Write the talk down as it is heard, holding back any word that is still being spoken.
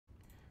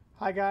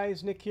Hi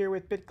guys, Nick here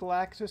with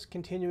BitGalaxis,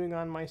 continuing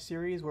on my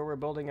series where we're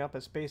building up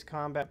a space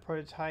combat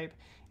prototype.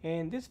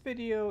 And this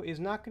video is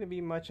not going to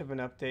be much of an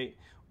update.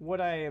 What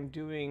I am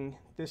doing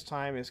this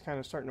time is kind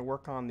of starting to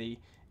work on the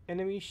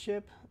enemy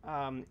ship.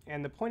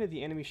 And the point of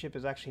the enemy ship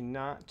is actually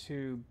not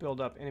to build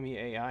up enemy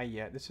AI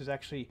yet. This is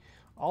actually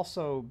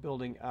also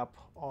building up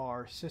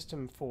our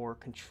system for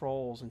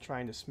controls and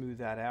trying to smooth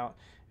that out.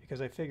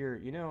 Because I figure,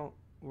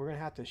 we're going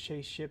to have to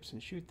chase ships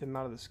and shoot them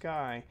out of the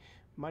sky.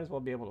 Might as well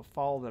be able to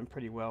follow them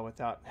pretty well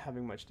without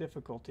having much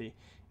difficulty.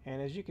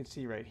 And as you can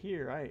see right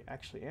here, I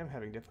actually am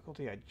having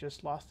difficulty. I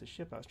just lost the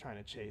ship I was trying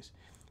to chase.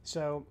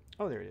 So,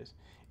 oh, there it is.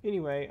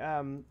 Anyway,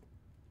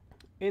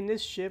 in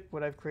this ship,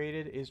 what I've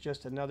created is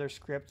just another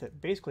script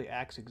that basically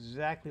acts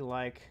exactly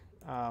like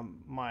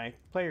my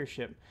player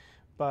ship.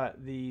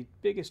 But the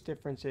biggest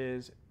difference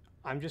is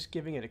I'm just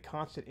giving it a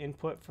constant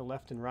input for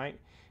left and right.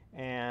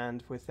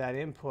 And with that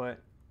input,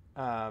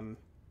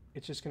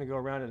 it's just going to go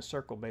around in a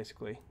circle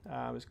basically.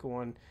 It's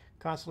going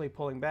constantly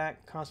pulling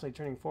back, constantly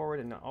turning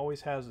forward, and it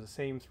always has the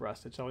same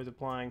thrust. It's always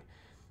applying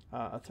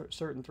a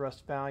certain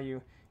thrust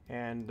value,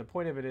 and the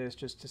point of it is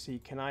just to see,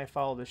 can I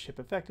follow this ship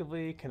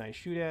effectively? Can I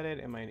shoot at it?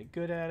 Am I any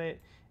good at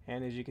it?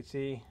 And as you can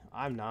see,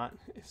 I'm not.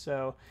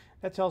 So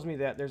that tells me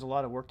that there's a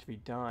lot of work to be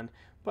done.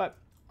 But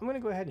I'm going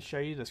to go ahead and show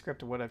you the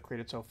script of what I've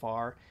created so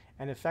far,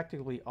 and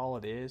effectively all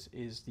it is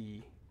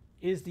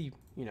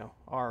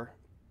our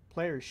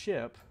player's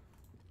ship,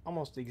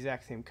 almost the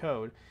exact same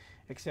code,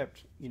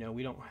 except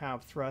we don't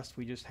have thrust.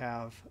 We just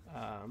have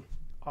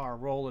our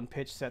roll and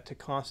pitch set to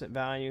constant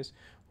values.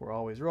 We're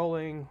always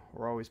rolling,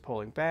 we're always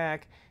pulling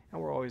back,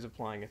 and we're always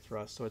applying a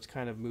thrust, so it's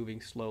kind of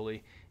moving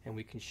slowly and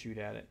we can shoot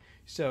at it.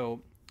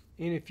 So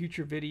in a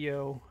future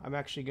video, I'm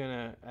actually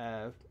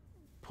gonna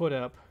put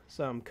up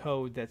some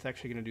code that's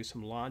actually going to do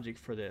some logic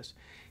for this.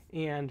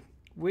 And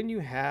when you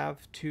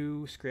have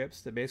two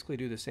scripts that basically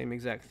do the same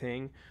exact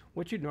thing,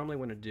 what you'd normally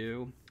want to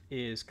do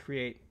is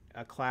create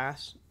a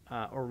class,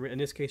 or in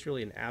this case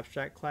really an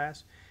abstract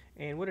class.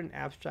 And what an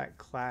abstract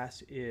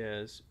class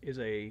is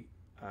a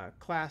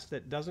class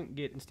that doesn't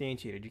get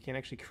instantiated. You can't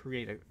actually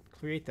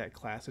create that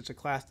class. It's a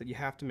class that you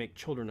have to make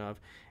children of,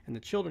 and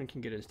the children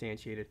can get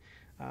instantiated.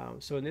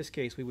 So in this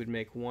case we would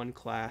make one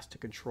class to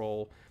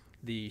control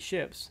the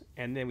ships,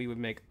 and then we would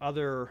make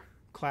other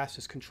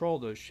classes control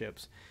those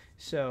ships.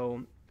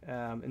 So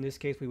in this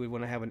case we would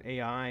want to have an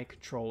AI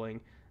controlling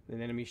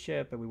an enemy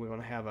ship, and we would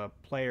want to have a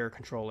player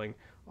controlling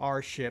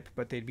our ship,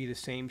 but they'd be the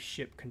same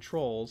ship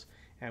controls,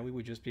 and we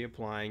would just be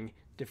applying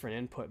different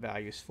input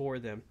values for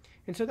them.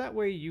 And so that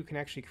way you can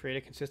actually create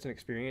a consistent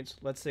experience.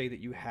 Let's say that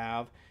you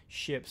have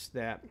ships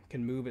that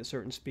can move at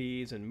certain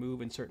speeds and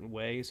move in certain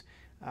ways.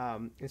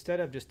 Instead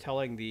of just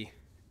telling the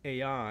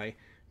AI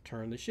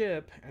turn the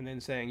ship and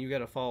then saying you got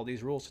to follow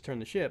these rules to turn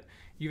the ship,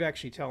 you've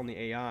actually telling the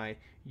AI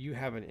you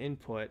have an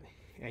input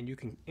and you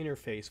can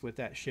interface with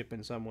that ship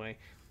in some way.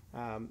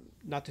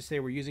 Not to say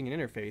we're using an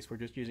interface, we're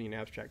just using an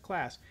abstract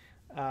class.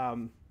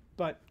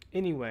 But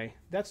anyway,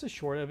 that's the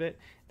short of it.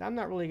 I'm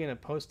not really going to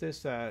post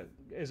this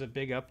as a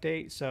big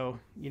update, so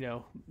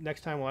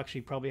next time we'll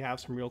actually probably have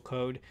some real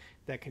code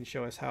that can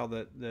show us how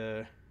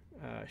the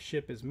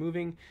ship is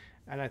moving.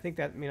 And I think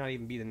that may not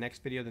even be the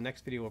next video. The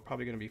next video we're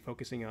probably going to be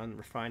focusing on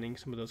refining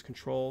some of those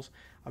controls.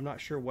 I'm not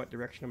sure what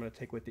direction I'm going to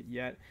take with it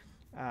yet.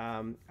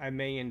 I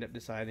may end up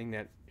deciding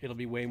that it'll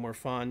be way more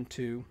fun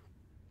to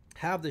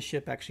have the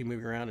ship actually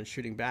moving around and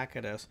shooting back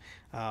at us,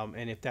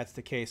 and if that's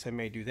the case, I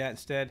may do that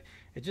instead.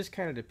 It just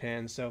kind of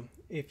depends. So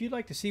if you'd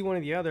like to see one or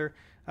the other,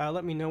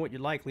 let me know what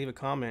you'd like. Leave a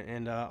comment,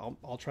 and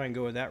I'll try and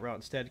go with that route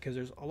instead, because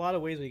there's a lot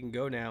of ways we can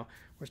go now.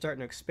 We're starting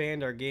to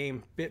expand our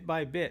game bit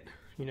by bit,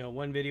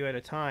 one video at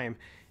a time,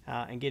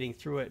 and getting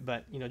through it.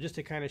 But just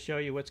to kind of show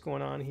you what's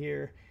going on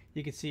here,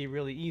 you can see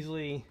really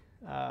easily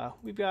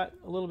we've got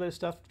a little bit of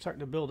stuff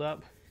starting to build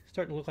up,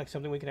 starting to look like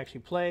something we can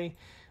actually play.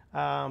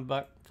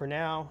 But for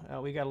now,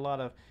 we got a lot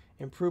of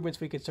improvements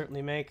we could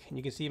certainly make. And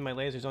you can see my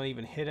lasers don't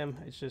even hit them.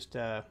 It's just,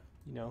 they'll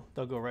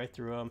go right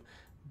through them.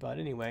 But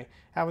anyway,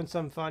 having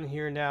some fun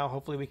here now.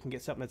 Hopefully we can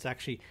get something that's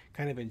actually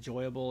kind of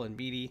enjoyable and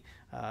beady.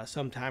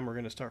 Sometime we're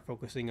going to start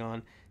focusing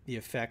on the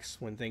effects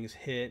when things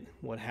hit,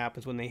 what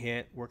happens when they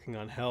hit, working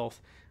on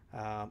health.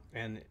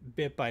 And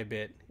bit by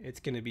bit, it's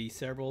going to be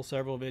several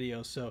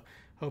videos. So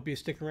hope you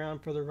stick around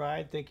for the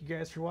ride. Thank you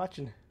guys for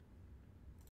watching.